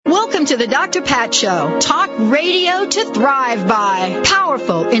Welcome to the Dr. Pat Show. Talk radio to thrive by.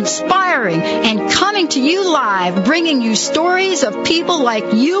 Powerful, inspiring, and coming to you live, bringing you stories of people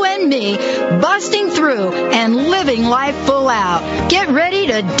like you and me busting through and living life full out. Get ready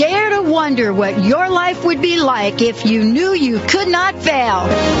to dare to wonder what your life would be like if you knew you could not fail.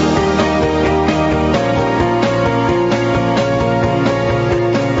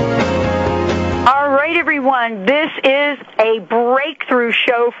 Everyone, this is a breakthrough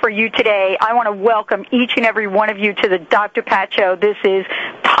show for you today. I want to welcome each and every one of you to the Dr. Pat Show. This is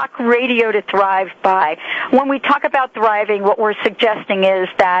Talk Radio to Thrive By. When we talk about thriving, what we're suggesting is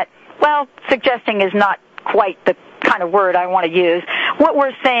that, well, suggesting is not quite the kind of word I want to use. What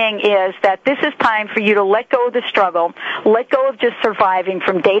we're saying is that this is time for you to let go of the struggle, let go of just surviving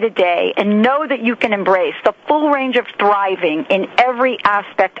from day to day, and know that you can embrace the full range of thriving in every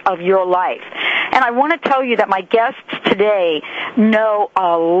aspect of your life. And I want to tell you that my guests today know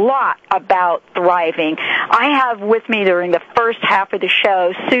a lot about thriving. I have with me during the first half of the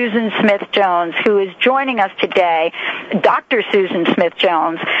show Susan Smith-Jones, who is joining us today, Dr. Susan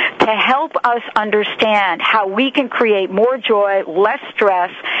Smith-Jones, to help us understand how we can create more joy, less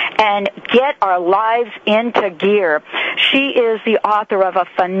stress, and get our lives into gear. She is the author of a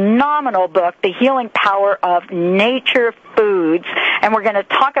phenomenal book, The Healing Power of NATUREFOODS, and we're going to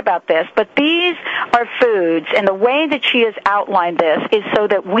talk about this. But these are foods, and the way that she has outlined this is so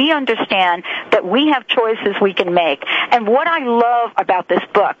that we understand that we have choices we can make. And what I love about this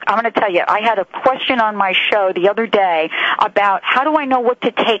book, I'm going to tell you, I had a question on my show the other day about how do I know what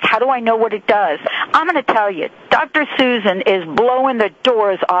to take? How do I know what it does? I'm going to tell you, Dr. Susan is blowing the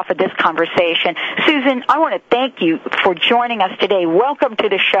doors off of this conversation. Susan, I want to thank you for joining us today. Welcome to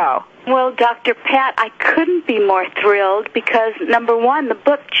the show. Well, Dr. Pat, I couldn't be more thrilled because, number one, the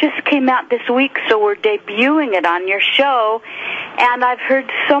book just came out this week, so we're debuting it on your show, and I've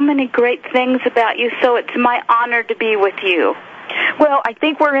heard so many great things about you, so it's my honor to be with you. Well, I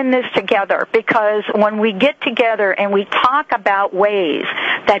think we're in this together because when we get together and we talk about ways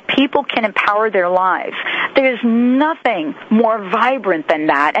that people can empower their lives, there's nothing more vibrant than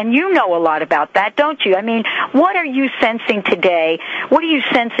that. And you know a lot about that, don't you? I mean, what are you sensing today? What are you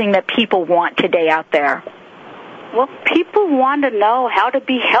sensing that people want today out there? Well, people want to know how to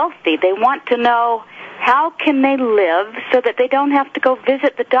be healthy. They want to know how can they live so that they don't have to go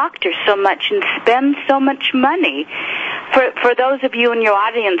visit the doctor so much and spend so much money. For those of you in your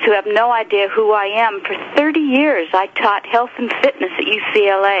audience who have no idea who I am, for 30 years I taught health and fitness at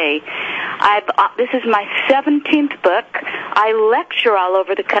UCLA. This is my 17th book. I lecture all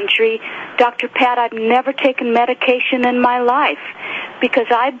over the country. Dr. Pat, I've never taken medication in my life because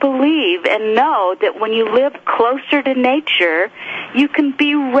I believe and know that when you live closer to nature, you can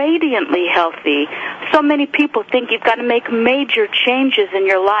be radiantly healthy. So many people think you've got to make major changes in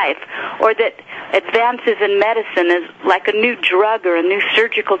your life, or that advances in medicine is like a new drug or a new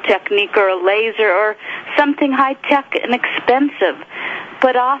surgical technique or a laser or something high-tech and expensive.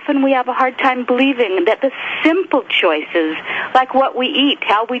 But often we have a hard time believing that the simple choices, like what we eat,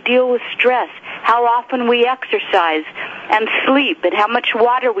 how we deal with stress, how often we exercise and sleep, and how much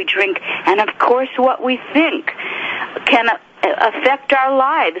water we drink, and of course what we think, can affect our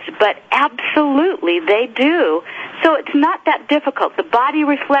lives, but absolutely they do. So it's not that difficult. The body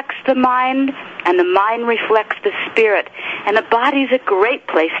reflects the mind, and the mind reflects the spirit, and the body's a great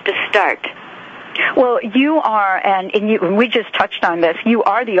place to start. Well, you are, and we just touched on this, you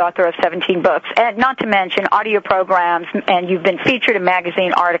are the author of 17 books, and not to mention audio programs, and you've been featured in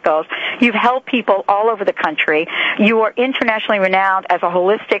magazine articles. You've helped people all over the country. You are internationally renowned as a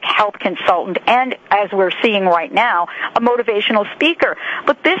holistic health consultant and, as we're seeing right now, a motivational speaker.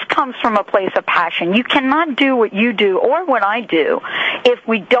 But this comes from a place of passion. You cannot do what you do or what I do if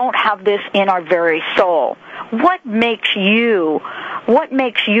we don't have this in our very soul. What makes you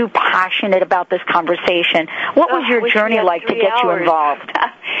passionate about this conversation? What was your journey like to get you involved?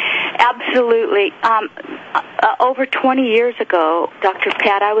 Absolutely. Over 20 years ago, Dr.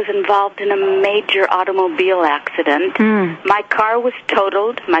 Pat, I was involved in a major automobile accident. My car was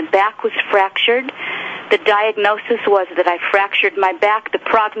totaled. My back was fractured. The diagnosis was that I fractured my back. The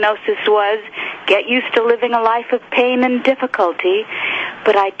prognosis was get used to living a life of pain and difficulty.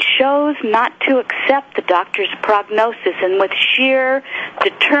 But I chose not to accept the doctor's prognosis, and with sheer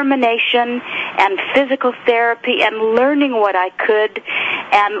determination and physical therapy and learning what I could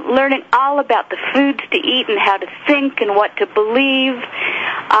and learning all about the foods to eat and how to think and what to believe,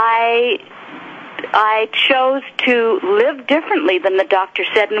 I chose to live differently than the doctor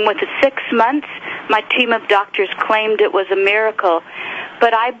said, and within 6 months, my team of doctors claimed it was a miracle.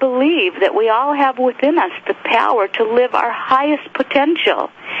 But I believe that we all have within us the power to live our highest potential.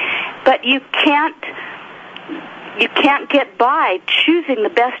 But you can't get by choosing the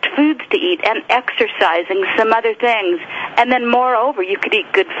best foods to eat and exercising some other things. And then moreover, you could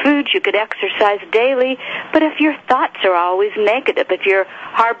eat good foods, you could exercise daily, but if your thoughts are always negative, if you're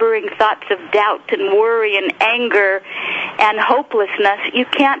harboring thoughts of doubt and worry and anger and hopelessness, you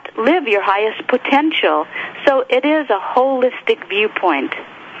can't live your highest potential. So it is a holistic viewpoint.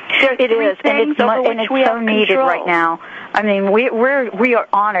 It is, and it's so needed right now. I mean, we are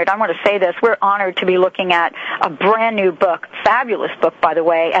honored. I want to say this. We're honored to be looking at a brand new book, fabulous book, by the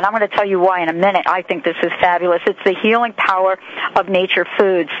way, and I'm going to tell you why in a minute I think this is fabulous. It's The Healing Power of Nature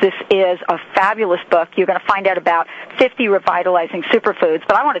Foods. This is a fabulous book. You're going to find out about 50 revitalizing superfoods.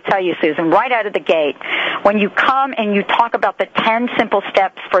 But I want to tell you, Susan, right out of the gate, when you come and you talk about the 10 simple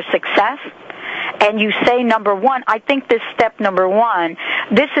steps for success, and you say number one, I think this step number one,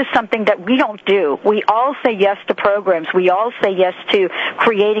 this is something that we don't do. We all say yes to programs. We all say yes to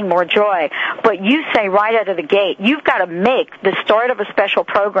creating more joy. But you say right out of the gate, you've got to make the start of a special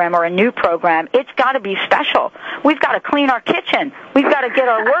program or a new program, it's got to be special. We've got to clean our kitchen. We've got to get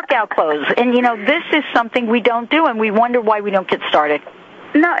our workout clothes. And, you know, this is something we don't do, and we wonder why we don't get started.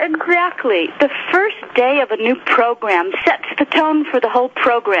 No, exactly. The first day of a new program sets the tone for the whole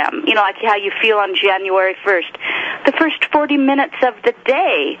program, you know, like how you feel on January 1st. The first 40 minutes of the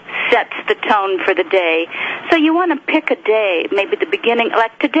day sets the tone for the day. So you want to pick a day, maybe the beginning.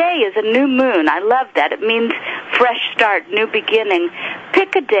 Like today is a new moon. I love that. It means fresh start, new beginning.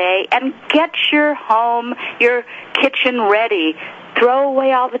 Pick a day and get your home, your kitchen ready. Throw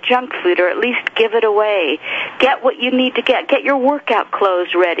away all the junk food, or at least give it away. Get what you need to get. Get your workout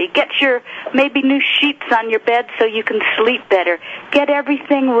clothes ready. Get your maybe new sheets on your bed so you can sleep better. Get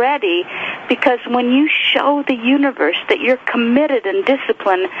everything ready, because when you show the universe that you're committed and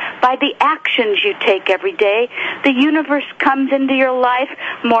disciplined by the actions you take every day, the universe comes into your life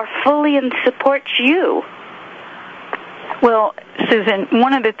more fully and supports you. Well, Susan,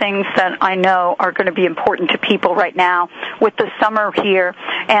 one of the things that I know are going to be important to people right now with the summer here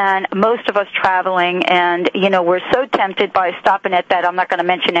and most of us traveling, and, you know, we're so tempted by stopping at that, I'm not going to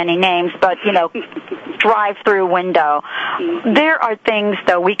mention any names, but, you know, drive-through window. There are things,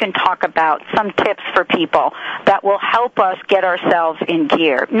 though, we can talk about, some tips for people that will help us get ourselves in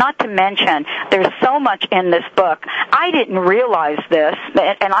gear. Not to mention, there's so much in this book. I didn't realize this,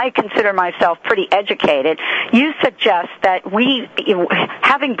 and I consider myself pretty educated. You suggest that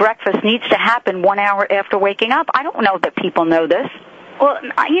having breakfast needs to happen 1 hour after waking up. I don't know that people know this. Well,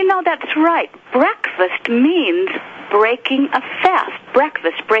 you know, that's right. Breakfast means breaking a fast.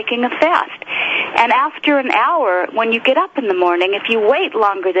 Breakfast, breaking a fast. And after an hour, when you get up in the morning, if you wait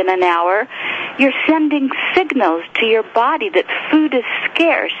longer than an hour, you're sending signals to your body that food is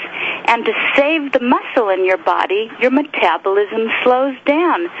scarce. And to save the muscle in your body, your metabolism slows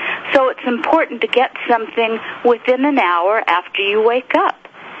down. So it's important to get something within an hour after you wake up.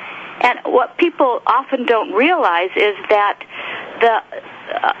 And what people often don't realize is that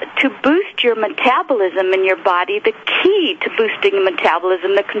to boost your metabolism in your body, the key to boosting your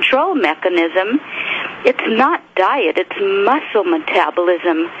metabolism, the control mechanism, it's not diet, it's muscle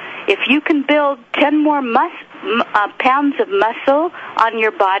metabolism. If you can build 10 more pounds of muscle on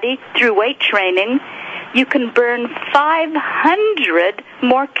your body through weight training, you can burn 500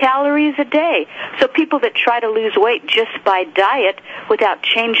 more calories a day. So people that try to lose weight just by diet without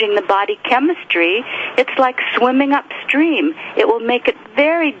changing the body chemistry, it's like swimming upstream. It will make it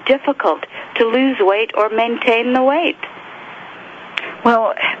very difficult to lose weight or maintain the weight.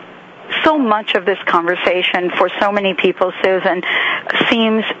 Well, so much of this conversation for so many people, Susan,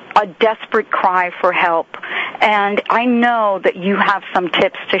 seems a desperate cry for help. And I know that you have some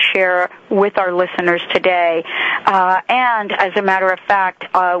tips to share with our listeners today. And as a matter of fact,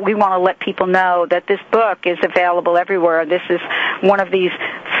 we want to let people know that this book is available everywhere. This is one of these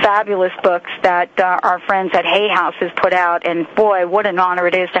fabulous books that our friends at Hay House has put out. And boy, what an honor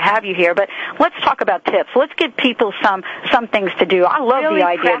it is to have you here. But let's talk about tips. Let's give people some things to do. I love really the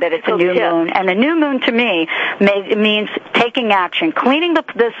idea that it's a new moon. And a new moon to me means taking action, cleaning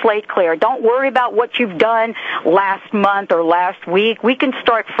the slate clear. Don't worry about what you've done last month or last week. We can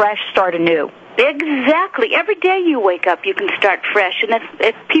start fresh, start anew. Exactly. Every day you wake up, you can start fresh. And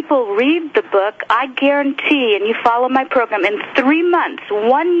if people read the book, I guarantee, and you follow my program, in 3 months,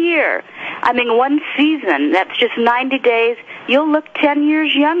 1 year, one season, that's just 90 days, you'll look 10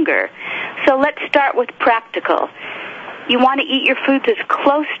 years younger. So let's start with practical. You want to eat your foods as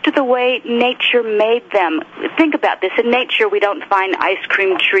close to the way nature made them. Think about this. In nature, we don't find ice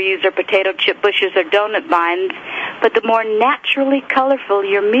cream trees or potato chip bushes or donut vines, but the more naturally colorful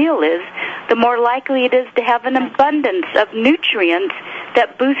your meal is, the more likely it is to have an abundance of nutrients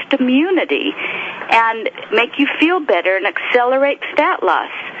that boost immunity and make you feel better and accelerate fat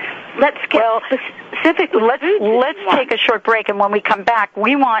loss. Let's get specific. Let's take a short break, and when we come back,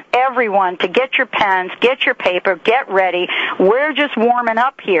 we want everyone to get your pens, get your paper, get ready. We're just warming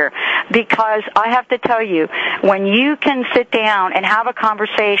up here because I have to tell you, when you can sit down and have a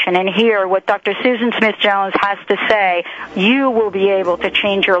conversation and hear what Dr. Susan Smith-Jones has to say, you will be able to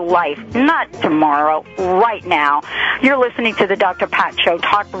change your life. Not tomorrow, right now. You're listening to the Dr. Pat Show,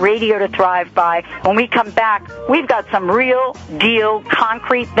 talk radio to thrive by. When we come back, we've got some real deal,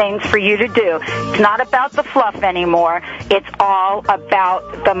 concrete things for you to do. It's not about the fluff anymore. It's all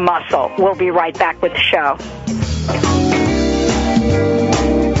about the muscle. We'll be right back with the show.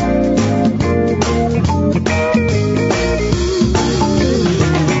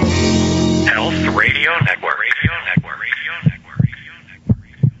 Health Radio Network.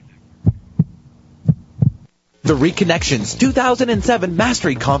 The Reconnections 2007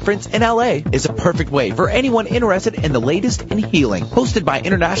 Mastery Conference in LA is a perfect way for anyone interested in the latest in healing. Hosted by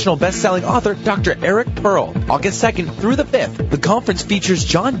international best-selling author Dr. Eric Pearl, August 2nd through the 5th. The conference features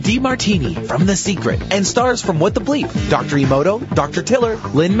John DeMartini from The Secret and stars from What the Bleep, Dr. Emoto, Dr. Tiller,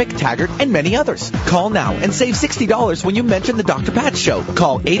 Lynn McTaggart, and many others. Call now and save $60 when you mention the Dr. Pat Show.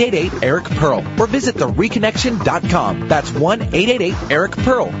 Call 888-ERIC-PEARL or visit thereconnection.com. That's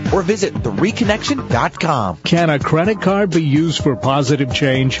 1-888-ERIC-PEARL or visit thereconnection.com. Can a credit card be used for positive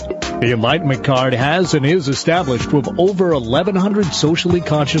change? The Enlightenment Card has and is established with over 1,100 socially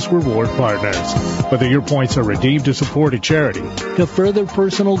conscious reward partners. Whether your points are redeemed to support a charity, to further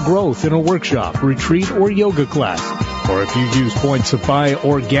personal growth in a workshop, retreat, or yoga class, or if you use points to buy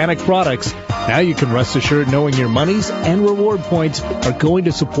organic products, now you can rest assured knowing your monies and reward points are going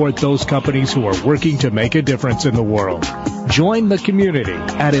to support those companies who are working to make a difference in the world. Join the community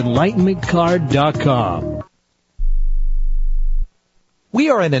at enlightenmentcard.com. We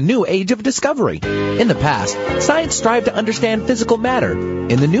are in a new age of discovery. In the past, science strived to understand physical matter.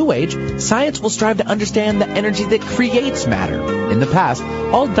 In the new age, science will strive to understand the energy that creates matter. In the past,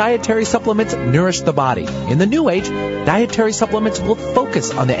 all dietary supplements nourish the body. In the new age, dietary supplements will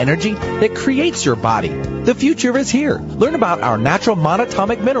focus on the energy that creates your body. The future is here. Learn about our natural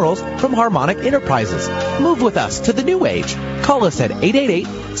monatomic minerals from Harmonic Enterprises. Move with us to the new age. Call us at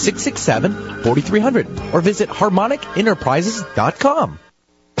 888-667-4300 or visit harmonicenterprises.com.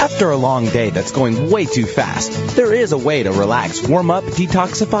 After a long day that's going way too fast, there is a way to relax, warm up,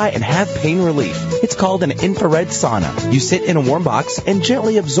 detoxify, and have pain relief. It's called an infrared sauna. You sit in a warm box and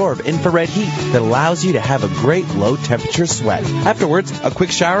gently absorb infrared heat that allows you to have a great low-temperature sweat. Afterwards, a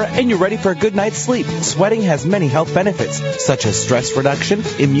quick shower, and you're ready for a good night's sleep. Sweating has many health benefits, such as stress reduction,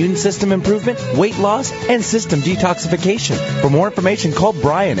 immune system improvement, weight loss, and system detoxification. For more information, call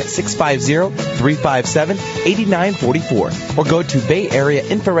Brian at 650-357-8944 or go to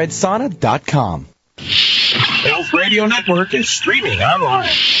BayAreaInfraredSauna.com. Health Radio Network is streaming online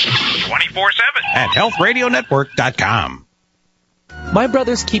 24/7 at healthradionetwork.com.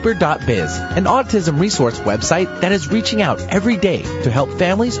 MyBrothersKeeper.biz, an autism resource website that is reaching out every day to help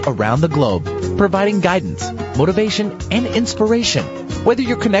families around the globe, providing guidance, motivation, and inspiration. Whether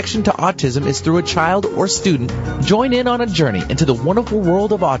your connection to autism is through a child or student, join in on a journey into the wonderful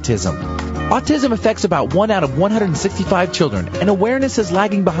world of autism. Autism affects about 1 out of 165 children, and awareness is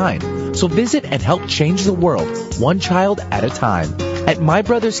lagging behind. So visit and help change the world, one child at a time, at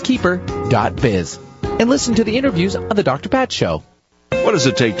MyBrothersKeeper.biz. And listen to the interviews on The Dr. Pat Show. What does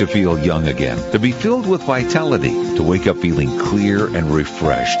it take to feel young again? To be filled with vitality, to wake up feeling clear and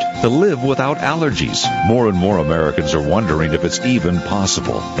refreshed, to live without allergies. More and more Americans are wondering if it's even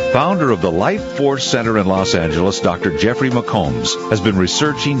possible. Founder of the Life Force Center in Los Angeles, Dr. Jeffrey McCombs, has been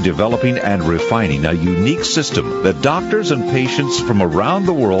researching, developing, and refining a unique system that doctors and patients from around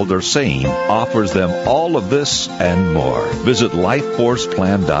the world are saying offers them all of this and more. Visit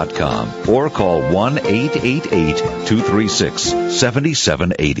lifeforceplan.com or call 1-888-236-7780.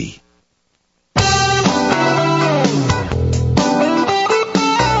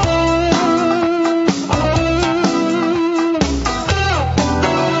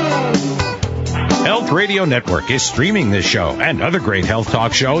 Health Radio Network is streaming this show and other great health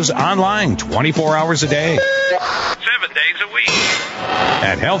talk shows online 24 hours a day, 7 days a week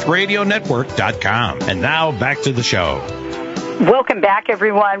at healthradionetwork.com. And now back to the show. Welcome back,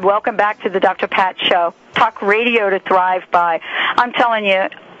 everyone. Welcome back to the Dr. Pat Show. Talk radio to thrive by. I'm telling you,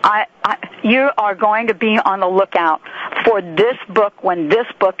 I you are going to be on the lookout for this book when this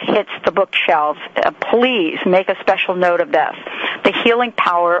book hits the bookshelves. Please make a special note of this, The Healing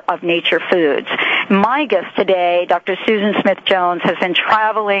Power of Nature Foods. My guest today, Dr. Susan Smith-Jones, has been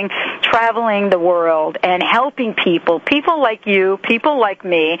traveling the world and helping people like you, people like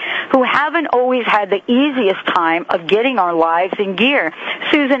me, who haven't always had the easiest time of getting our lives in gear.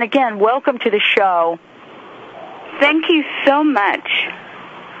 Susan, again, welcome to the show. Thank you so much.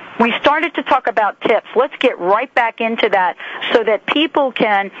 We started to talk about tips. Let's get right back into that so that people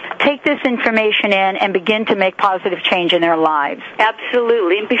can take this information in and begin to make positive change in their lives.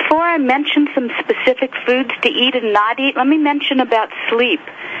 Absolutely. And before I mention some specific foods to eat and not eat, let me mention about sleep.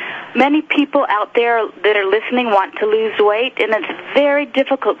 Many people out there that are listening want to lose weight, and it's very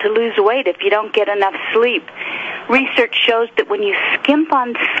difficult to lose weight if you don't get enough sleep. Research shows that when you skimp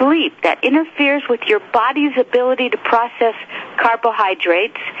on sleep, that interferes with your body's ability to process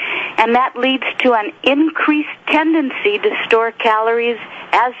carbohydrates, and that leads to an increased tendency to store calories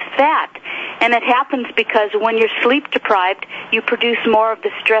as fat. And it happens because when you're sleep deprived, you produce more of the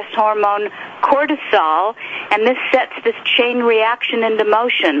stress hormone cortisol, and this sets this chain reaction into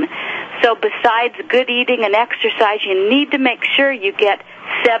motion. So besides good eating and exercise, you need to make sure you get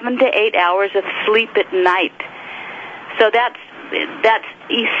 7 to 8 hours of sleep at night. So that's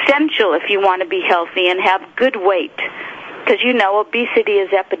essential if you want to be healthy and have good weight, because you know obesity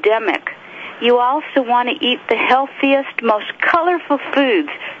is epidemic. You also want to eat the healthiest, most colorful foods.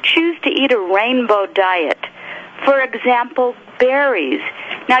 Choose to eat a rainbow diet. For example, berries.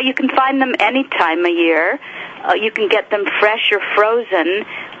 Now, you can find them any time of year. You can get them fresh or frozen,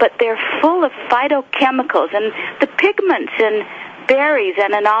 but they're full of phytochemicals. And the pigments in berries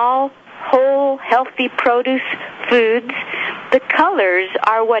and in all whole, healthy produce foods, the colors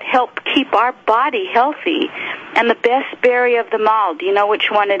are what help keep our body healthy. And the best berry of them all, do you know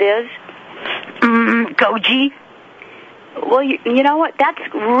which one it is? Goji. Well, you know what? That's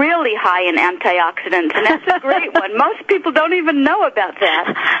really high in antioxidants, and that's a great one. Most people don't even know about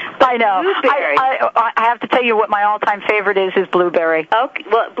that. I know. I have to tell you what my all-time favorite is blueberry. Okay.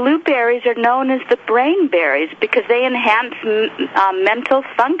 Well, blueberries are known as the brain berries because they enhance mental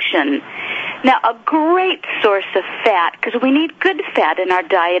function. Now, a great source of fat, because we need good fat in our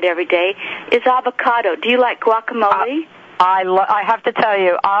diet every day, is avocado. Do you like guacamole? I have to tell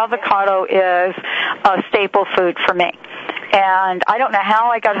you, avocado is a staple food for me. And I don't know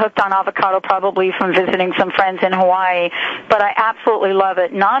how I got hooked on avocado, probably from visiting some friends in Hawaii, but I absolutely love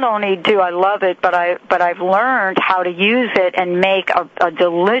it. Not only do I love it, but I've learned how to use it and make a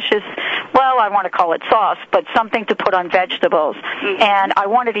delicious, well, I want to call it sauce, but something to put on vegetables. Mm-hmm. And I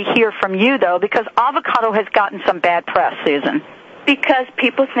wanted to hear from you, though, because avocado has gotten some bad press, Susan. Because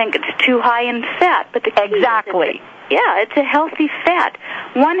people think it's too high in fat, but the key exactly. Yeah, it's a healthy fat.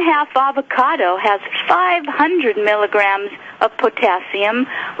 1/2 avocado has 500 milligrams of potassium,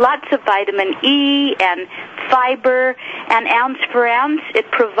 lots of vitamin E and fiber, and ounce for ounce, it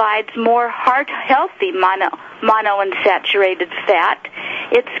provides more heart-healthy monounsaturated fat.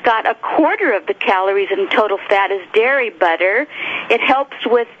 It's got 1/4 of the calories in total fat as dairy butter. It helps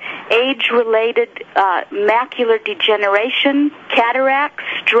with age-related macular degeneration, cataracts,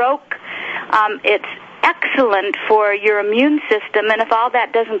 stroke. It's excellent for your immune system, and if all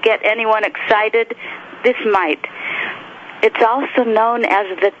that doesn't get anyone excited, this might. It's also known as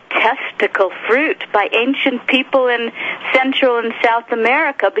the testicle fruit by ancient people in Central and South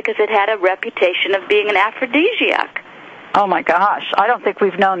America because it had a reputation of being an aphrodisiac. Oh, my gosh. I don't think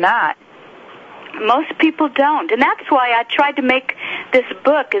we've known that. Most people don't, and that's why I tried to make this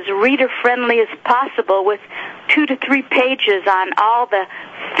book as reader-friendly as possible with 2 to 3 pages on all the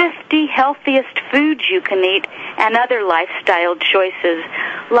 50 healthiest foods you can eat and other lifestyle choices.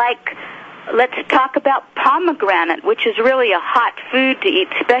 Like, let's talk about pomegranate, which is really a hot food to eat,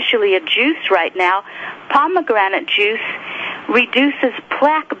 especially a juice right now. Pomegranate juice reduces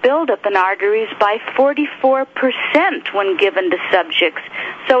plaque buildup in arteries by 44% when given to subjects.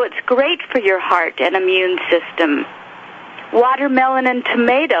 So it's great for your heart and immune system. Watermelon and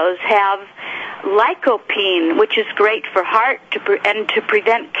tomatoes have lycopene, which is great for heart and to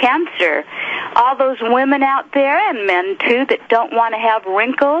prevent cancer. All those women out there, and men too, that don't want to have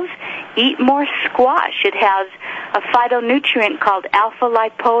wrinkles, eat more squash. It has a phytonutrient called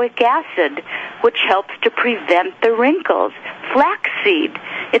alpha-lipoic acid, which helps to prevent the wrinkles. Flaxseed,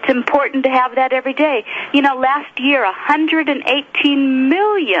 it's important to have that every day. You know, last year, 118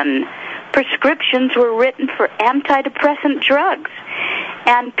 million prescriptions were written for antidepressant drugs.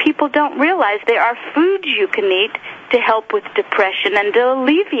 And people don't realize there are foods you can eat to help with depression and to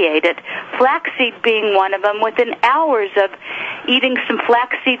alleviate it. Flaxseed being one of them. Within hours of eating some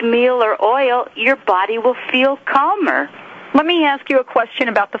flaxseed meal or oil, your body will feel calmer. Let me ask you a question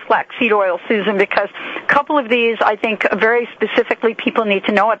about the flaxseed oil, Susan, because a couple of these I think very specifically people need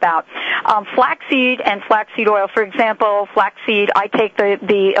to know about. Flaxseed and flaxseed oil, for example, flaxseed, I take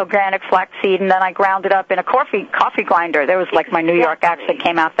the organic flaxseed and then I ground it up in a coffee grinder. There was like my New York accent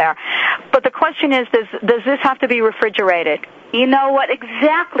came out there. But the question is, does this have to be refrigerated? You know what?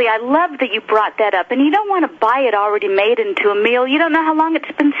 Exactly. I love that you brought that up. And you don't want to buy it already made into a meal. You don't know how long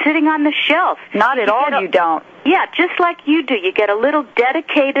it's been sitting on the shelf. Not at all, you don't. Yeah, just like you do. You get a little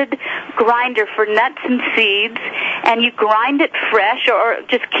dedicated grinder for nuts and seeds, and you grind it fresh or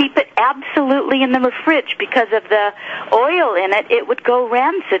just keep it absolutely in the fridge because of the oil in it. It would go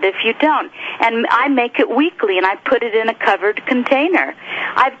rancid if you don't. And I make it weekly, and I put it in a covered container.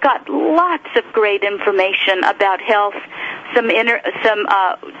 I've got lots of great information about health, some interviews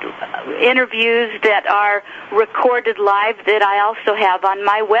that are recorded live that I also have on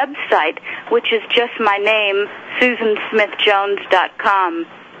my website, which is just my name, SusanSmithJones.com.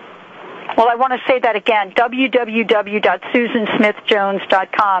 Well, I want to say that again,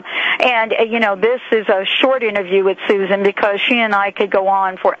 www.susansmithjones.com. And, this is a short interview with Susan because she and I could go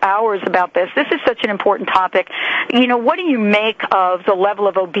on for hours about this. This is such an important topic. What do you make of the level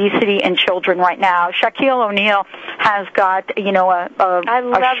of obesity in children right now? Shaquille O'Neal has got, a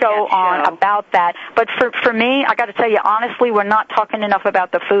show on about that. But for me, I got to tell you, honestly, we're not talking enough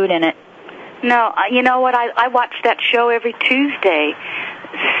about the food in it. No, you know what? I watch that show every Tuesday.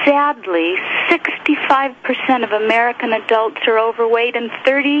 Sadly, 65% of American adults are overweight and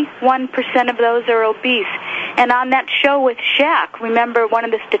 31% of those are obese. And on that show with Shaq, remember one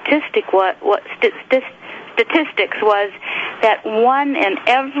of the statistics was that 1 in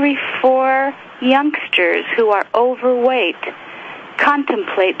every 4 youngsters who are overweight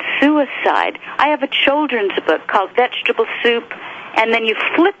contemplate suicide. I have a children's book called Vegetable Soup, and then you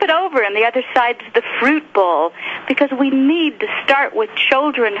flip it over and the other side's the fruit bowl, because we need to start with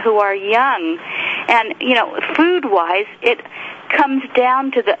children who are young. And, food-wise, it comes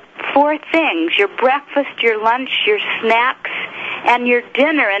down to the 4 things: your breakfast, your lunch, your snacks, and your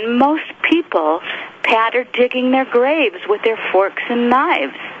dinner. And most people, Pat, are digging their graves with their forks and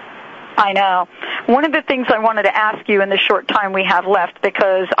knives. I know. One of the things I wanted to ask you in the short time we have left,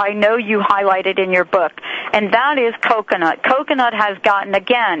 because I know you highlighted in your book, and that is coconut. Coconut has gotten,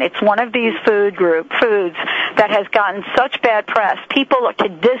 again, it's one of these foods that has gotten such bad press. People to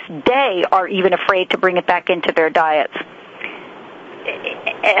this day are even afraid to bring it back into their diets.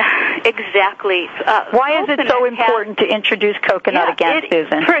 Exactly. Why is it so important to introduce coconut again,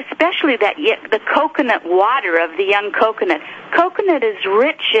 Susan? Especially the coconut water of the young coconut. Coconut is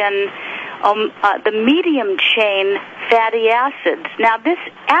rich in the medium chain fatty acids. Now, this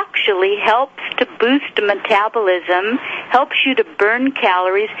actually helps to boost metabolism, helps you to burn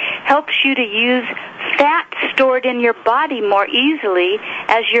calories, helps you to use fat stored in your body more easily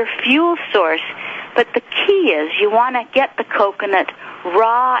as your fuel source. But the key is you want to get the coconut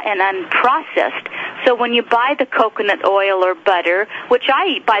raw and unprocessed. So when you buy the coconut oil or butter, which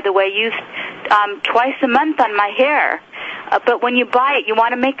I, by the way, use twice a month on my hair, but when you buy it, you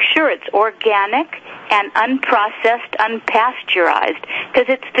want to make sure it's organic and unprocessed, unpasteurized, because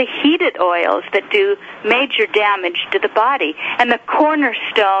it's the heated oils that do major damage to the body. And the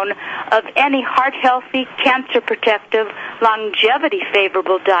cornerstone of any heart-healthy, cancer-protective,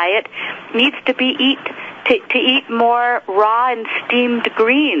 longevity-favorable diet needs to be to eat more raw and steamed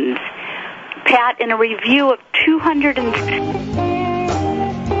greens. Pat, in a review of 200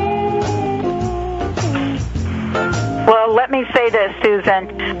 Well, let me say this,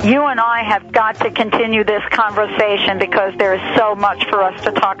 Susan. You and I have got to continue this conversation because there is so much for us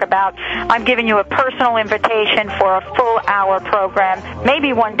to talk about. I'm giving you a personal invitation for a full-hour program.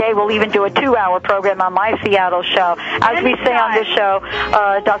 Maybe one day we'll even do a 2-hour program on my Seattle show. As we say on this show,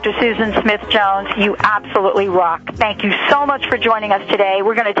 Dr. Susan Smith-Jones, you absolutely rock. Thank you so much for joining us today.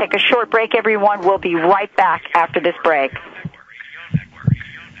 We're going to take a short break, everyone. We'll be right back after this break.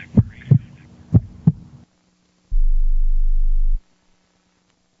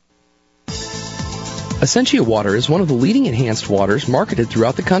 Essentia Water is one of the leading enhanced waters marketed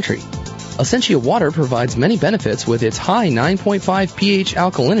throughout the country. Essentia Water provides many benefits with its high 9.5 pH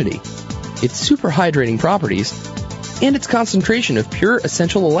alkalinity, its super hydrating properties, and its concentration of pure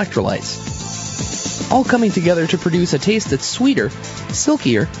essential electrolytes, all coming together to produce a taste that's sweeter,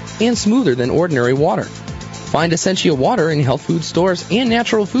 silkier, and smoother than ordinary water. Find Essentia Water in health food stores and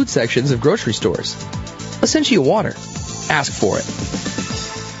natural food sections of grocery stores. Essentia Water. Ask for it.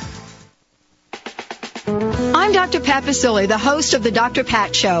 I'm Dr. Pat Basile, the host of the Dr.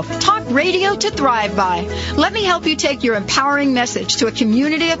 Pat Show. Talk radio to thrive by. Let me help you take your empowering message to a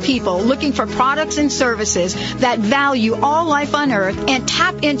community of people looking for products and services that value all life on earth and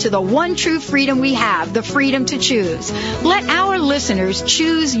tap into the one true freedom we have, the freedom to choose. Let our listeners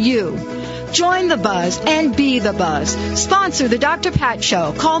choose you. Join the buzz and be the buzz. Sponsor the Dr. Pat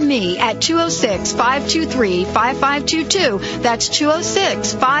Show. Call me at 206-523-5522. That's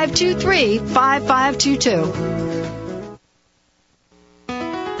 206-523-5522.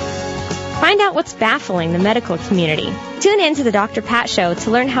 Find out what's baffling the medical community. Tune in to the Dr. Pat Show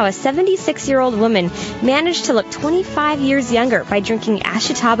to learn how a 76-year-old woman managed to look 25 years younger by drinking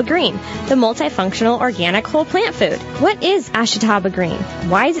Ashitaba Green, the multifunctional organic whole plant food. What is Ashitaba Green?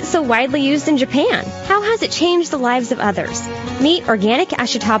 Why is it so widely used in Japan? How has it changed the lives of others? Meet organic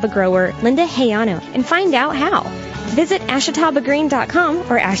Ashitaba grower Linda Hayano and find out how. Visit ashitabagreen.com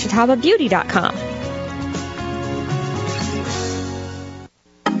or ashitababeauty.com.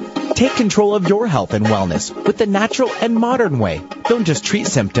 Take control of your health and wellness with the natural and modern way. Don't just treat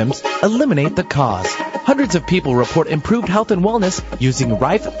symptoms, eliminate the cause. Hundreds of people report improved health and wellness using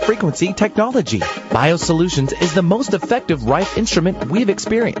Rife frequency technology. BioSolutions is the most effective Rife instrument we've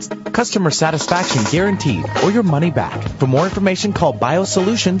experienced. Customer satisfaction guaranteed or your money back. For more information, call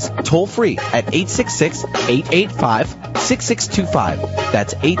BioSolutions toll free at 866-885-6625.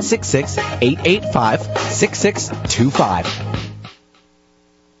 That's 866-885-6625.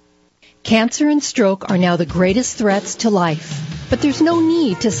 Cancer and stroke are now the greatest threats to life, but there's no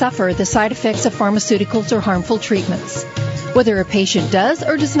need to suffer the side effects of pharmaceuticals or harmful treatments. Whether a patient does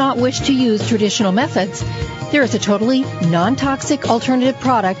or does not wish to use traditional methods, there is a totally non-toxic alternative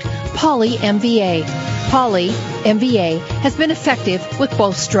product, Poly-MVA. Poly-MVA has been effective with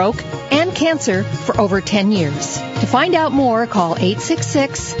both stroke and cancer for over 10 years. To find out more, call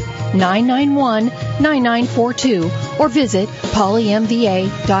 866-991-9942 or visit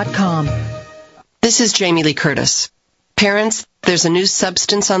polymva.com. This is Jamie Lee Curtis. Parents, there's a new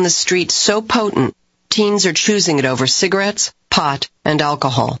substance on the street so potent, teens are choosing it over cigarettes, pot, and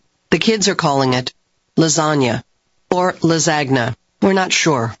alcohol. The kids are calling it lasagna or lasagna. We're not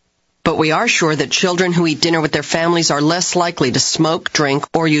sure. But we are sure that children who eat dinner with their families are less likely to smoke, drink,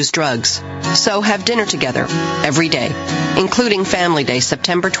 or use drugs. So have dinner together every day, including Family Day,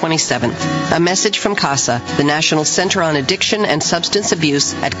 September 27th. A message from CASA, the National Center on Addiction and Substance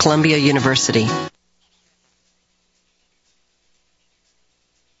Abuse at Columbia University.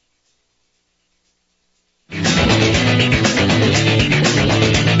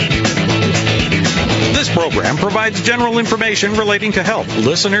 This program provides general information relating to health.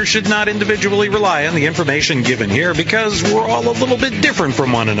 Listeners should not individually rely on the information given here because we're all a little bit different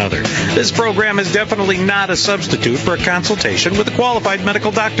from one another. This program is definitely not a substitute for a consultation with a qualified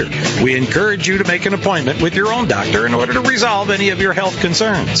medical doctor. We encourage you to make an appointment with your own doctor in order to resolve any of your health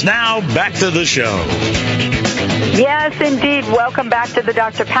concerns. Now, back to the show. Yes, indeed. Welcome back to the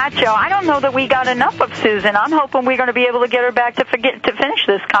Dr. Pat Show. I don't know that we got enough of Susan. I'm hoping we're going to be able to get her back to finish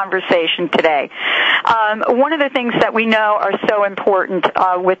this conversation today. One of the things that we know are so important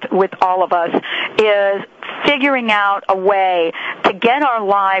with all of us is figuring out a way to get our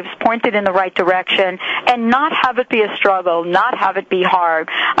lives pointed in the right direction and not have it be a struggle, not have it be hard.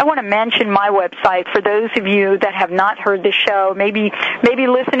 I want to mention my website for those of you that have not heard the show, maybe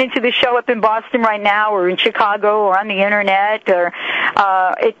listening to the show up in Boston right now or in Chicago or on the internet. Or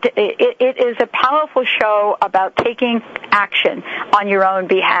it is a powerful show about taking action on your own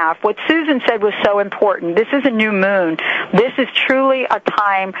behalf. What Susan said was so important. This is a new moon. This is truly a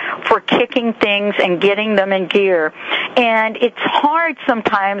time for kicking things and getting them in gear. And it's hard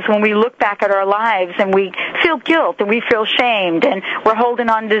sometimes when we look back at our lives and we feel guilt and we feel shamed and we're holding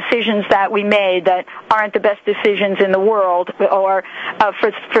on to decisions that we made that aren't the best decisions in the world, or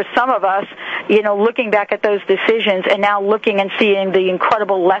for some of us, looking back at those decisions and now looking and seeing the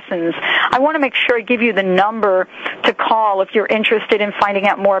incredible lessons. I want to make sure I give you the number to call if you're interested in finding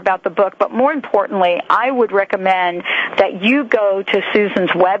out more about the book. But more importantly, I would recommend that you go to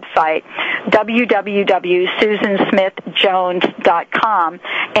Susan's website, www.susansmithjones.com,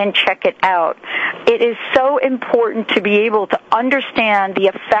 and check it out. It is so important to be able to understand the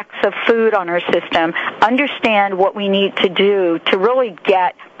effects of food on our system, understand what we need to do to really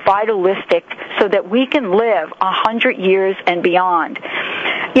get vitalistic so that we can live 100 years and beyond.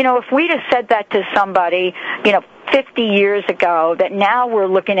 If we'd have said that to somebody, 50 years ago that now we're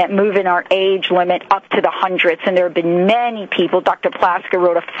looking at moving our age limit up to the hundreds, and there have been many people. Dr. Plaska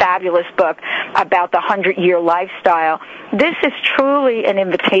wrote a fabulous book about the 100-year lifestyle. This is truly an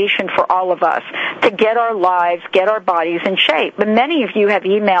invitation for all of us to get our lives, get our bodies in shape. But many of you have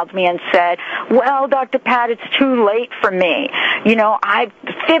emailed me and said, well, Dr. Pat, it's too late for me. You know, I've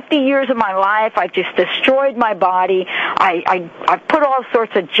 50 years of my life, I've just destroyed my body. I've put all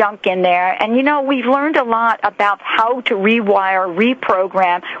sorts of junk in there. And, you know, we've learned a lot about how to rewire,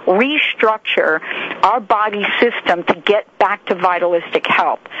 reprogram, restructure our body system to get back to vitalistic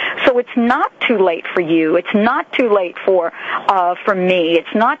health. So it's not too late for you. It's not too late for me.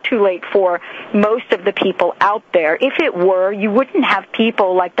 It's not too late for most of the people out there. If it were, you wouldn't have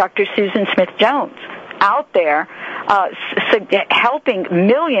people like Dr. Susan Smith-Jones out there helping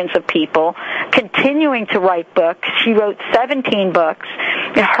millions of people, continuing to write books. She wrote 17 books.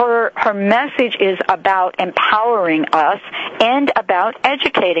 Her message is about empowering us and about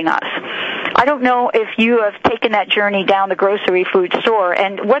educating us. I don't know if you have taken that journey down the grocery food store,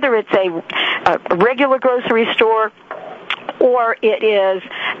 and whether it's a regular grocery store or it is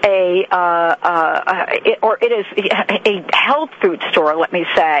a health food store, let me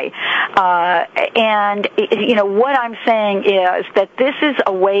say. And you know what I'm saying is that this is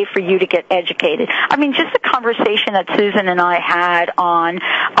a way for you to get educated. I mean, just the conversation that Susan and I had on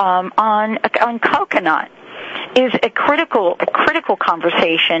coconut is a critical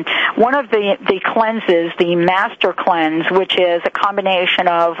conversation. One of the cleanses, the master cleanse, which is a combination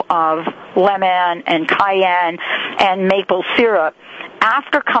of lemon and cayenne and maple syrup,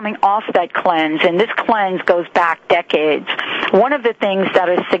 after coming off that cleanse, and this cleanse goes back decades, one of the things that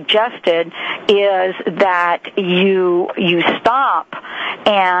is suggested is that you stop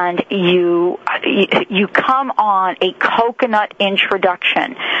and you come on a coconut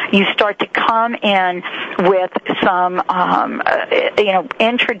introduction. You start to come in with some,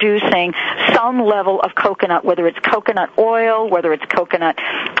 introducing some level of coconut, whether it's coconut oil, whether it's coconut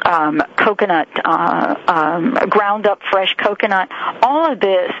ground up fresh coconut. All of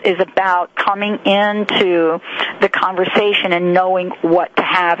this is about coming into the conversation and knowing what to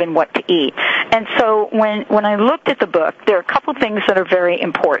have and what to eat. And so when I looked at the book, there are a couple of things that are very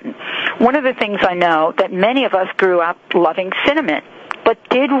important. One of the things I know that many of us grew up loving cinnamon. But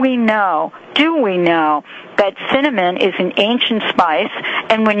do we know that cinnamon is an ancient spice,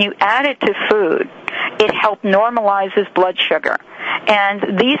 and when you add it to food, it helps normalizes blood sugar.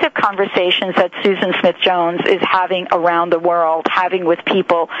 And these are conversations that Susan Smith-Jones is having around the world, having with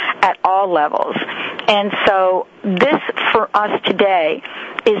people at all levels. And so this, for us today,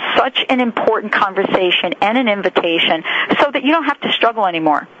 is such an important conversation and an invitation so that you don't have to struggle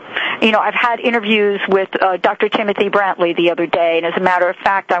anymore. You know, I've had interviews with Dr. Timothy Brantley the other day, and as a matter of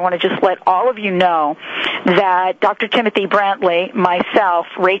fact, I want to just let all of you know that Dr. Timothy Brantley, myself,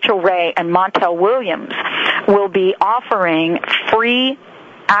 Rachel Ray, and Montel Williams will be offering free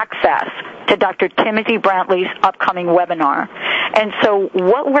access to Dr. Timothy Brantley's upcoming webinar. And so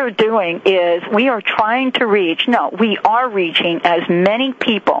what we're doing is we are reaching as many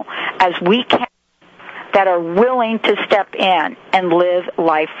people as we can that are willing to step in and live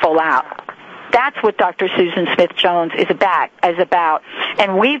life full out. That's what Dr. Susan Smith-Jones is about.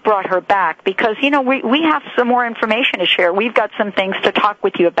 And we brought her back because, you know, we have some more information to share. We've got some things to talk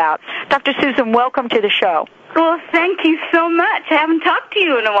with you about. Dr. Susan, welcome to the show. Well, thank you so much. I haven't talked to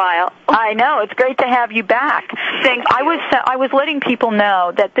you in a while. I know. It's great to have you back. Thank you. I was letting people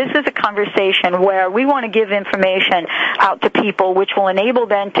know that this is a conversation where we want to give information out to people which will enable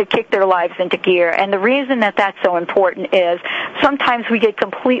them to kick their lives into gear. And the reason that that's so important is sometimes we get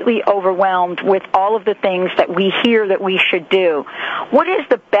completely overwhelmed with all of the things that we hear that we should do. What is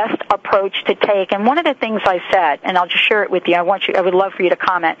the best approach to take? And one of the things I said, and I'll just share it with you, I would love for you to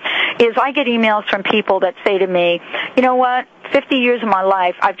comment, is I get emails from people that say to me, you know what, 50 years of my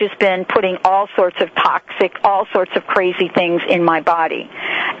life, I've just been putting all sorts of toxic, all sorts of crazy things in my body.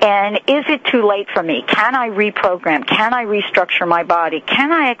 And is it too late for me? Can I reprogram? Can I restructure my body?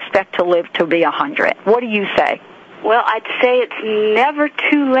 Can I expect to live to be 100? What do you say? Well, I'd say it's never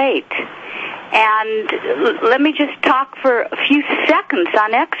too late. And let me just talk for a few seconds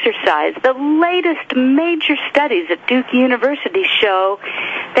on exercise. The latest major studies at Duke University show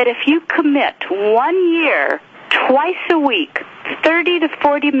that if you commit 1 year, twice a week, 30 to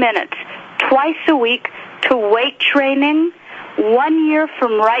 40 minutes, twice a week to weight training, 1 year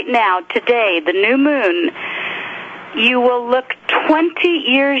from right now, today, the new moon, you will look 20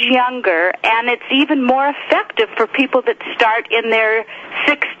 years younger, and it's even more effective for people that start in their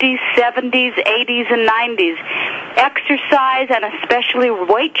 60s, 70s, 80s, and 90s. Exercise, and especially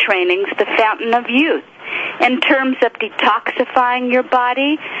weight training, is the fountain of youth. in terms of detoxifying your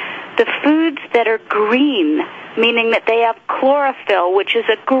body, the foods that are green, meaning that they have chlorophyll, which is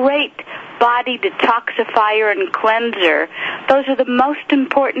a great body detoxifier and cleanser, those are the most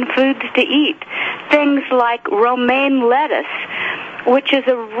important foods to eat. Things like romaine lettuce, which is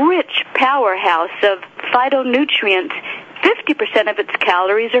a rich powerhouse of phytonutrients. 50% of its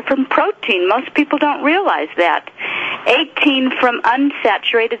calories are from protein. Most people don't realize that. 18 from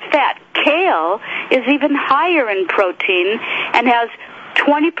unsaturated fat. Kale is even higher in protein and has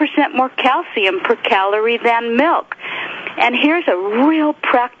 20% more calcium per calorie than milk. And here's a real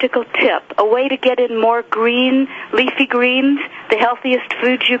practical tip, a way to get in more green, leafy greens, the healthiest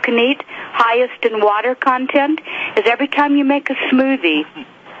foods you can eat, highest in water content, is every time you make a smoothie,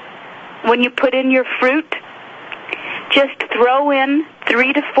 when you put in your fruit, just throw in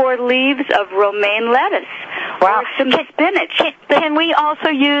 3 to 4 leaves of romaine lettuce. Wow. Or some spinach. Can we also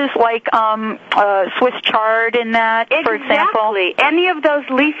use like Swiss chard in that, for example? Exactly. Any of those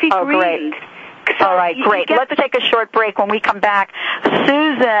leafy greens. Great. So all right, great. Let's take a short break. When we come back,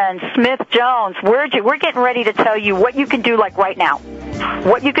 Susan Smith-Jones, we're getting ready to tell you what you can do like right now.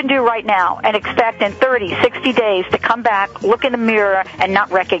 What you can do right now and expect in 30, 60 days to come back, look in the mirror, and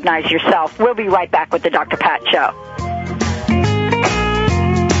not recognize yourself. We'll be right back with the Dr. Pat Show.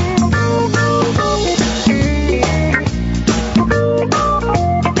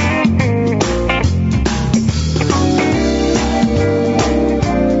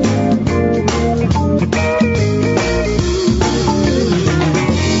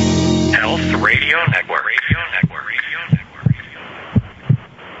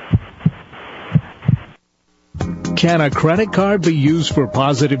 Can a credit card be used for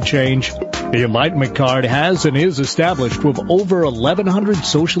positive change? The Enlightenment Card has and is established with over 1,100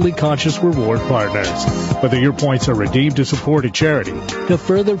 socially conscious reward partners. Whether your points are redeemed to support a charity, to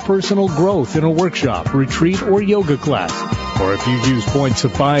further personal growth in a workshop, retreat, or yoga class, or if you use points to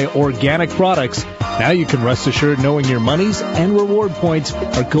buy organic products, now you can rest assured knowing your monies and reward points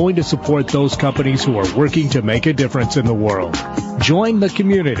are going to support those companies who are working to make a difference in the world. Join the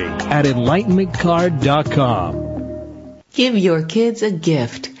community at enlightenmentcard.com. Give your kids a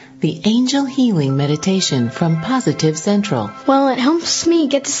gift. The Angel Healing Meditation from Positive Central. Well, it helps me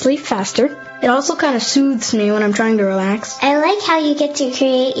get to sleep faster. It also kind of soothes me when I'm trying to relax. I like how you get to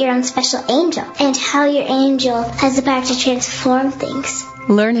create your own special angel and how your angel has the power to transform things.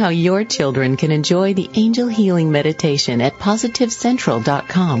 Learn how your children can enjoy the Angel Healing Meditation at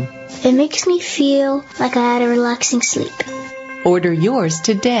PositiveCentral.com. It makes me feel like I had a relaxing sleep. Order yours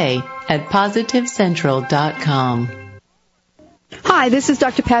today at PositiveCentral.com. Hi, this is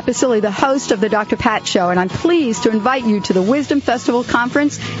Dr. Pat Basile, the host of the Dr. Pat Show, and I'm pleased to invite you to the Wisdom Festival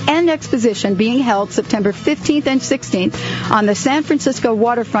Conference and Exposition being held September 15th and 16th on the San Francisco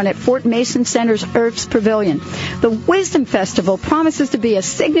waterfront at Fort Mason Center's Earth's Pavilion. The Wisdom Festival promises to be a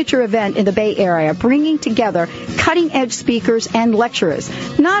signature event in the Bay Area, bringing together cutting-edge speakers and lecturers.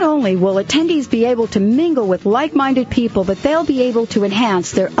 Not only will attendees be able to mingle with like-minded people, but they'll be able to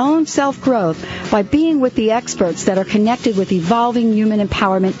enhance their own self-growth by being with the experts that are connected with evolving human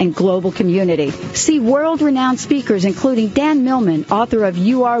empowerment and global community. See world-renowned speakers including Dan Millman, author of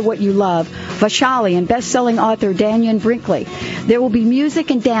You Are What You Love, Vaishali, and best-selling author Daniel Brinkley. There will be music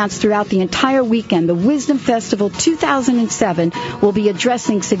and dance throughout the entire weekend. The Wisdom Festival 2007 will be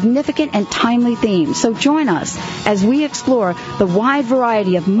addressing significant and timely themes. So join us as we explore the wide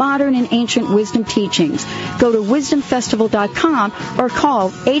variety of modern and ancient wisdom teachings. Go to wisdomfestival.com or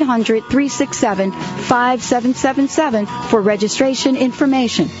call 800-367-5777 for registration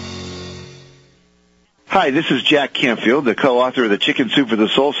information. Hi, this is Jack Canfield, the co-author of the Chicken Soup for the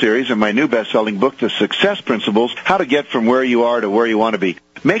Soul series and my new best-selling book, The Success Principles, How to Get From Where You Are to Where You Want to Be.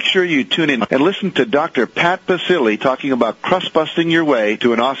 Make sure you tune in and listen to Dr. Pat Basile talking about crust-busting your way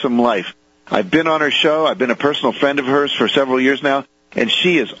to an awesome life. I've been on her show. I've been a personal friend of hers for several years now, and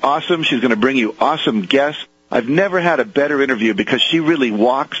she is awesome. She's going to bring you awesome guests. I've never had a better interview because she really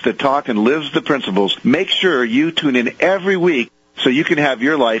walks the talk and lives the principles. Make sure you tune in every week so you can have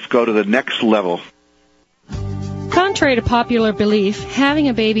your life go to the next level. Contrary to popular belief, having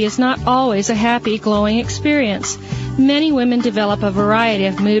a baby is not always a happy, glowing experience. Many women develop a variety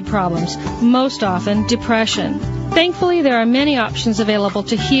of mood problems, most often depression. Thankfully, there are many options available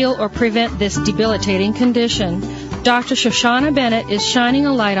to heal or prevent this debilitating condition. Dr. Shoshana Bennett is shining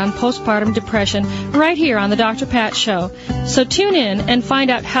a light on postpartum depression right here on the Dr. Pat Show. So tune in and find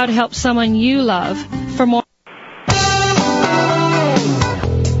out how to help someone you love. For more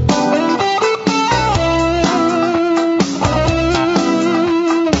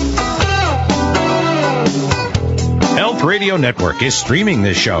Radio Network is streaming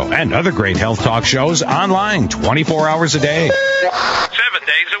this show and other great health talk shows online 24 hours a day, 7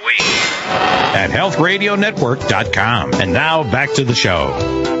 days a week at healthradionetwork.com. And now back to the show.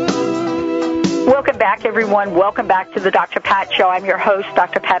 Welcome back, everyone. Welcome back to the Dr. Pat Show. I'm your host,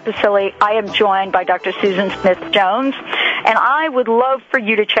 Dr. Pat Basile. I am joined by Dr. Susan Smith-Jones, and I would love for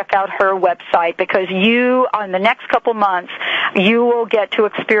you to check out her website because you, on the next couple months, you will get to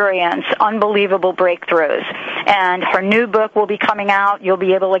experience unbelievable breakthroughs. And her new book will be coming out. You'll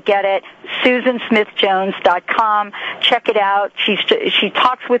be able to get it. SusanSmithJones.com. Check it out. She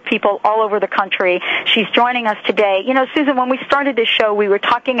talks with people all over the country. She's joining us today. You know, Susan, when we started this show, we were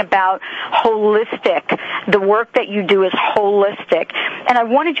talking about holistic. The work that you do is holistic. And I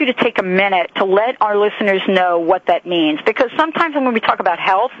wanted you to take a minute to let our listeners know what that means. Because sometimes when we talk about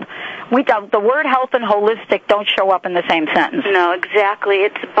health, the word health and holistic don't show up in the same sentence. No, exactly.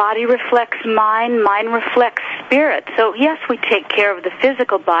 It's body reflects mind, mind reflects spirit. So, yes, we take care of the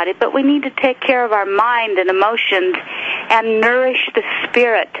physical body, but we need to take care of our mind and emotions and nourish the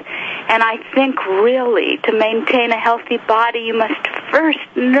spirit. And I think, really, to maintain a healthy body, you must first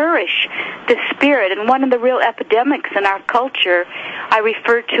nourish the spirit. And one of the real epidemics in our culture I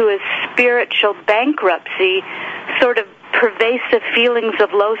refer to as spiritual bankruptcy, sort of pervasive feelings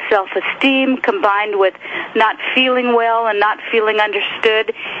of low self-esteem combined with not feeling well and not feeling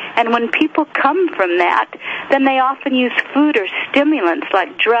understood. And when people come from that, then they often use food or stimulants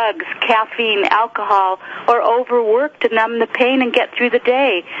like drugs, caffeine, alcohol, or overwork to numb the pain and get through the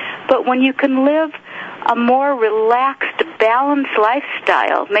day. But when you can live a more relaxed, balanced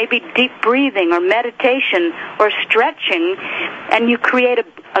lifestyle, maybe deep breathing or meditation or stretching, and you create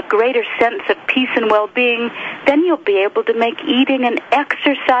a greater sense of peace and well-being, then you'll be able to make eating and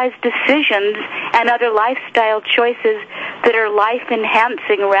exercise decisions and other lifestyle choices that are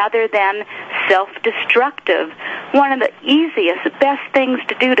life-enhancing rather than self-destructive. One of the easiest, best things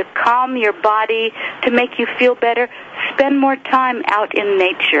to do to calm your body, to make you feel better, spend more time out in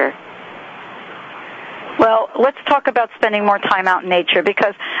nature. Well, let's talk about spending more time out in nature,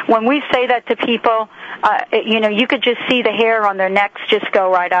 because when we say that to people, you could just see the hair on their necks just go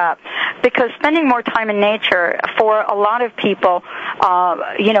right up. Because spending more time in nature, for a lot of people,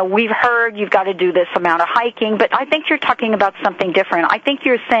 we've heard you've got to do this amount of hiking, but I think you're talking about something different. I think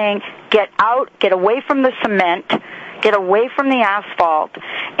you're saying get out, get away from the cement, get away from the asphalt,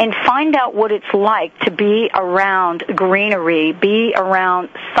 and find out what it's like to be around greenery, be around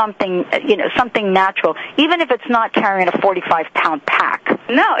something natural, even if it's not carrying a 45-pound pack.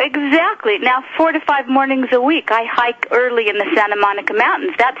 No, exactly. Now, 4 to 5 mornings a week, I hike early in the Santa Monica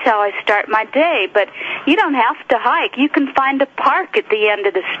Mountains. That's how I start my day. But you don't have to hike. You can find a park at the end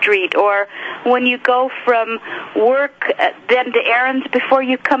of the street, or when you go from work then to errands before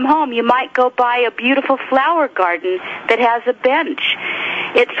you come home, you might go by a beautiful flower garden that has a bench.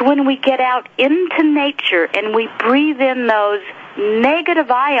 It's when we get out into nature and we breathe in those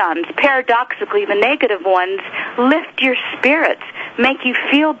negative ions, paradoxically the negative ones, lift your spirits, make you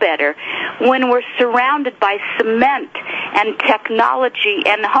feel better. When we're surrounded by cement and technology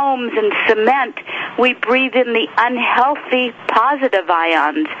and homes and cement, we breathe in the unhealthy positive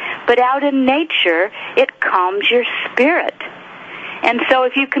ions. But out in nature, it calms your spirit. And so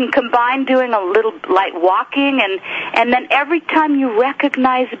if you can combine doing a little light walking and then every time you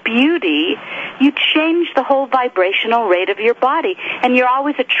recognize beauty, you change the whole vibrational rate of your body. And you're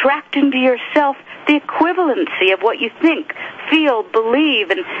always attracting to yourself the equivalency of what you think, feel,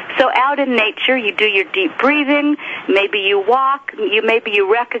 believe. And so out in nature, you do your deep breathing, maybe you walk, maybe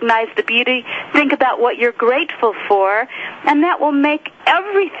you recognize the beauty, think about what you're grateful for, and that will make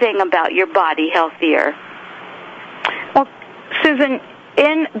everything about your body healthier. Well, Susan,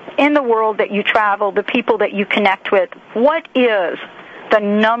 in the world that you travel, the people that you connect with, what is the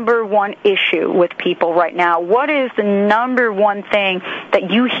number one issue with people right now? What is the number one thing that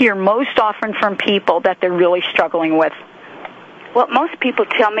you hear most often from people that they're really struggling with? Well, most people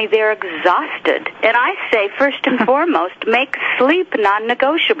tell me they're exhausted. And I say, first and foremost, make sleep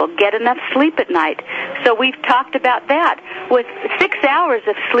non-negotiable. Get enough sleep at night. So we've talked about that. With 6 hours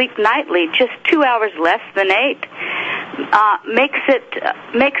of sleep nightly, just 2 hours less than 8,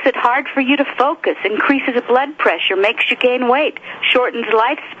 makes it hard for you to focus, increases blood pressure, makes you gain weight, shortens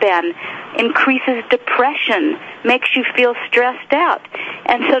lifespan, increases depression, makes you feel stressed out.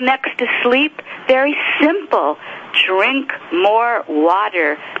 And so next to sleep, very simple. Drink more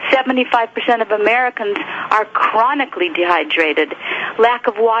water. 75% of Americans are chronically dehydrated. Lack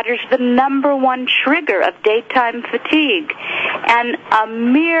of water is the number one trigger of daytime fatigue. And a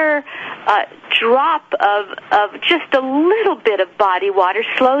mere drop of just a little bit of body water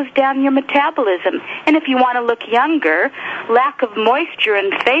slows down your metabolism. And if you want to look younger, lack of moisture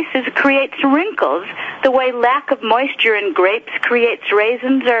in faces creates wrinkles, the way lack of moisture in grapes creates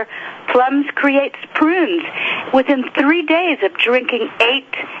raisins or plums creates prunes. Within 3 days of drinking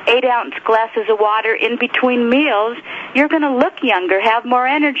 8-ounce glasses of water in between meals, you're going to look younger, have more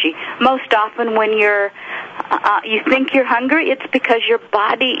energy. Most often when you think you're hungry, it's because your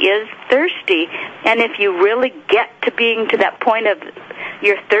body is thirsty. And if you really get to being to that point of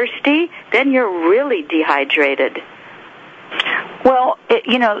you're thirsty, then you're really dehydrated. Well,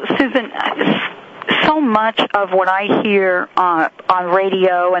 Susan, so much of what I hear on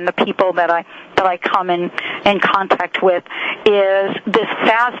radio and the people that I come in contact with is this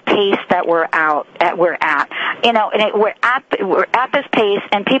fast pace that we're at. We're at this pace,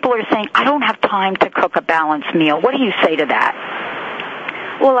 and people are saying, I don't have time to cook a balanced meal. What do you say to that?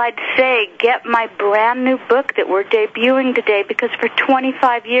 Well, I'd say get my brand new book that we're debuting today, because for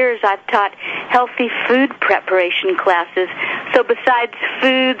 25 years I've taught healthy food preparation classes. So besides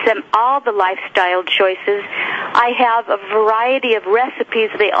foods and all the lifestyle choices, I have a variety of recipes.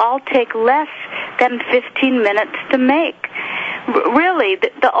 They all take less than 15 minutes to make. Really,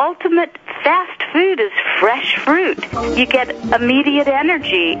 the ultimate fast food is fresh fruit. You get immediate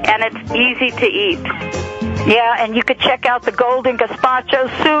energy, and it's easy to eat. Yeah, and you could check out the golden gazpacho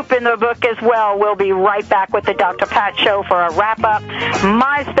soup in the book as well. We'll be right back with the Dr. Pat Show for a wrap-up.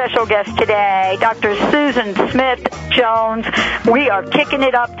 My special guest today, Dr. Susan Smith-Jones. We are kicking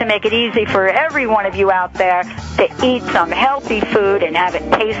it up to make it easy for every one of you out there to eat some healthy food and have it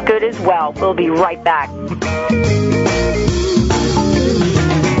taste good as well. We'll be right back.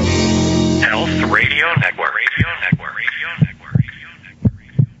 Health Radio Network.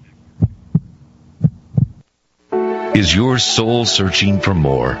 Is your soul searching for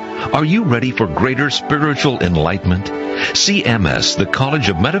more? Are you ready for greater spiritual enlightenment? CMS, the College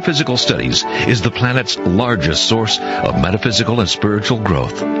of Metaphysical Studies, is the planet's largest source of metaphysical and spiritual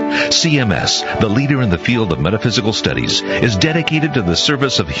growth. CMS, the leader in the field of metaphysical studies, is dedicated to the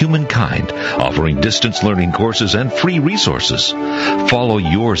service of humankind, offering distance learning courses and free resources. Follow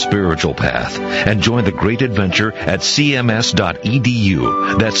your spiritual path and join the great adventure at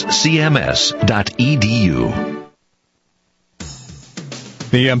cms.edu. That's cms.edu.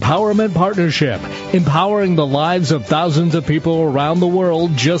 The Empowerment Partnership, empowering the lives of thousands of people around the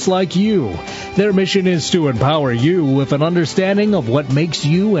world just like you. Their mission is to empower you with an understanding of what makes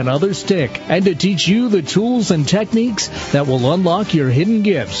you and others tick, and to teach you the tools and techniques that will unlock your hidden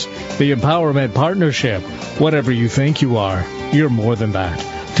gifts. The Empowerment Partnership. Whatever you think you are, you're more than that.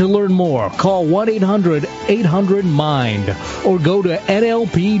 To learn more, call 1-800-800-MIND or go to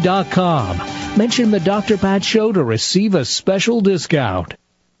NLP.com. Mention the Dr. Pat Show to receive a special discount.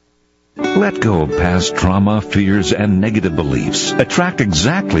 Let go of past trauma, fears, and negative beliefs. Attract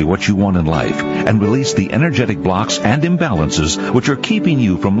exactly what you want in life and release the energetic blocks and imbalances which are keeping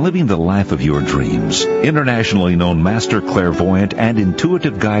you from living the life of your dreams. Internationally known master clairvoyant and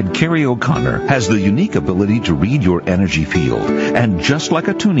intuitive guide Carrie O'Connor has the unique ability to read your energy field and, just like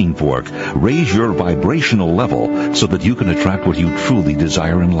a tuning fork, raise your vibrational level so that you can attract what you truly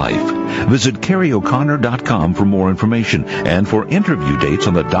desire in life. Visit CarrieO'Connor.com for more information and for interview dates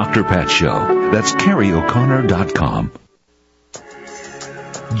on the Dr. Pat Show. That's CarrieO'Connor.com.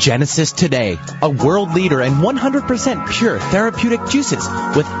 Genesis Today, a world leader in 100% pure therapeutic juices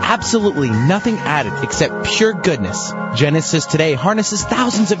with absolutely nothing added except pure goodness. Genesis Today harnesses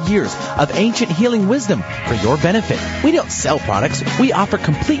thousands of years of ancient healing wisdom for your benefit. We don't sell products. We offer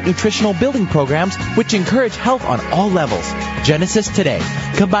complete nutritional building programs which encourage health on all levels. Genesis Today,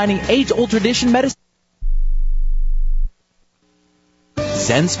 combining age-old tradition medicine.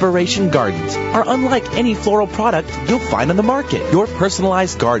 Zenspiration Gardens are unlike any floral product you'll find on the market. Your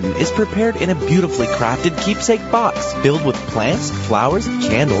personalized garden is prepared in a beautifully crafted keepsake box filled with plants, flowers,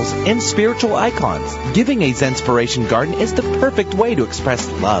 candles, and spiritual icons. Giving a Zenspiration Garden is the perfect way to express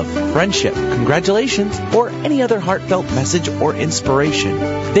love, friendship, congratulations, or any other heartfelt message or inspiration.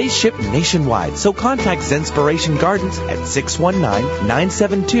 They ship nationwide, so contact Zenspiration Gardens at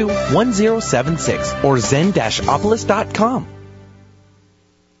 619-972-1076 or zen-opolis.com.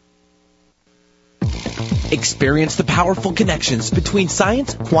 Experience the powerful connections between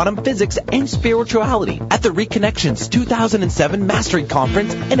science, quantum physics, and spirituality at the Reconnections 2007 Mastery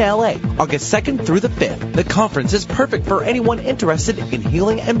Conference in LA, August 2nd through the 5th. The conference is perfect for anyone interested in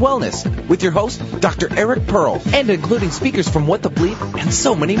healing and wellness, with your host, Dr. Eric Pearl, and including speakers from What the Bleep and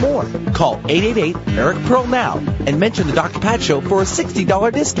so many more. Call 888-ERIC-PEARL now and mention the Dr. Pat Show for a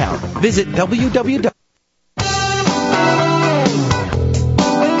 $60 discount. Visit www.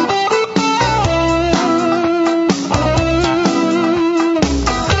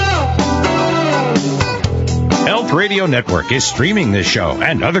 Radio Network is streaming this show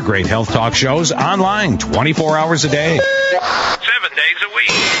and other great health talk shows online 24 hours a day, 7 days a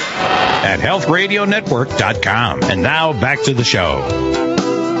week at healthradionetwork.com. And now back to the show.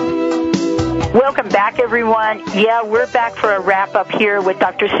 Welcome back, everyone. Yeah, we're back for a wrap-up here with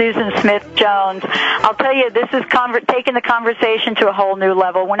Dr. Susan Smith-Jones. I'll tell you, this is taking the conversation to a whole new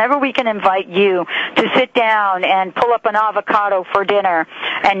level. Whenever we can invite you to sit down and pull up an avocado for dinner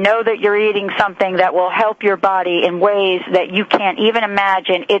and know that you're eating something that will help your body in ways that you can't even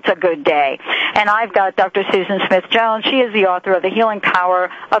imagine, it's a good day. And I've got Dr. Susan Smith-Jones. She is the author of The Healing Power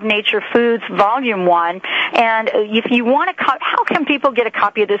of Nature Foods, Volume 1. And if you want to, how can people get a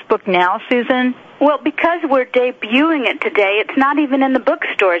copy of this book now, Susan? Well, because we're debuting it today, it's not even in the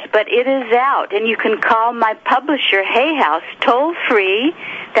bookstores, but it is out, and you can call my publisher, Hay House, toll-free.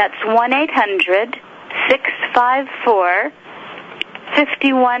 That's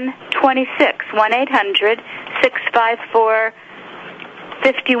 1-800-654-5126,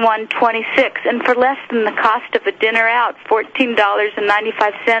 1-800-654-5126. And for less than the cost of a dinner out,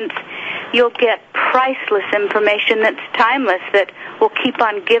 $14.95, you'll get priceless information that's timeless, that will keep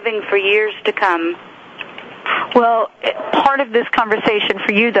on giving for years to come. Well, part of this conversation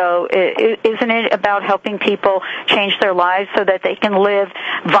for you, though, isn't it about helping people change their lives so that they can live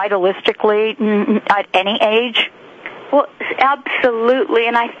vitalistically at any age? Well, absolutely,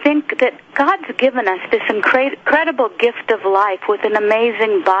 and I think that God's given us this incredible gift of life with an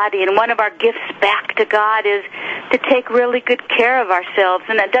amazing body, and one of our gifts back to God is to take really good care of ourselves,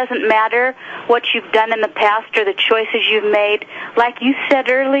 and it doesn't matter what you've done in the past or the choices you've made. Like you said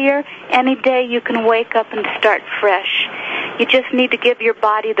earlier, any day you can wake up and start fresh. You just need to give your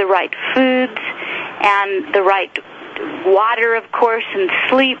body the right foods and the right water, of course, and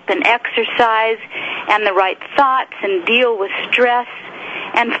sleep and exercise and the right thoughts, and deal with stress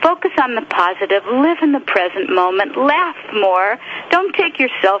and focus on the positive. Live in the present moment. Laugh more. Don't take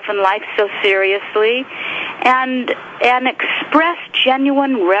yourself and life so seriously, and express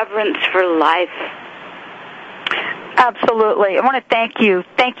genuine reverence for life. Absolutely. I want to thank you.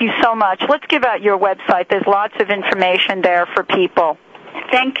 Thank you so much. Let's give out your website. There's lots of information there for people.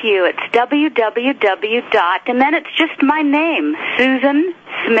 Thank you. It's www. And then it's just my name,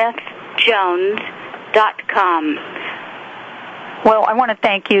 SusanSmithJones.com. Well, I want to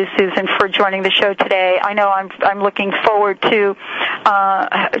thank you, Susan, for joining the show today. I know I'm looking forward to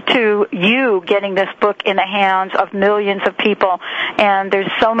you getting this book in the hands of millions of people. And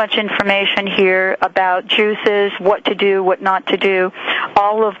there's so much information here about juices, what to do, what not to do,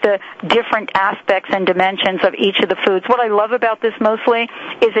 all of the different aspects and dimensions of each of the foods. What I love about this mostly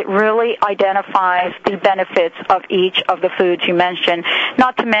is it really identifies the benefits of each of the foods you mentioned,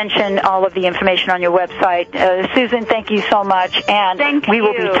 not to mention all of the information on your website. Susan, thank you so much. And we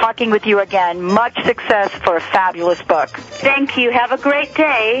will be talking with you again. Much success for a fabulous book. Thank you. Have a great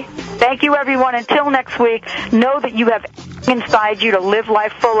day. Thank you, everyone. Until next week, know that you have inside you to live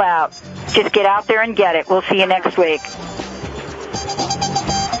life full out. Just get out there and get it. We'll see you next week.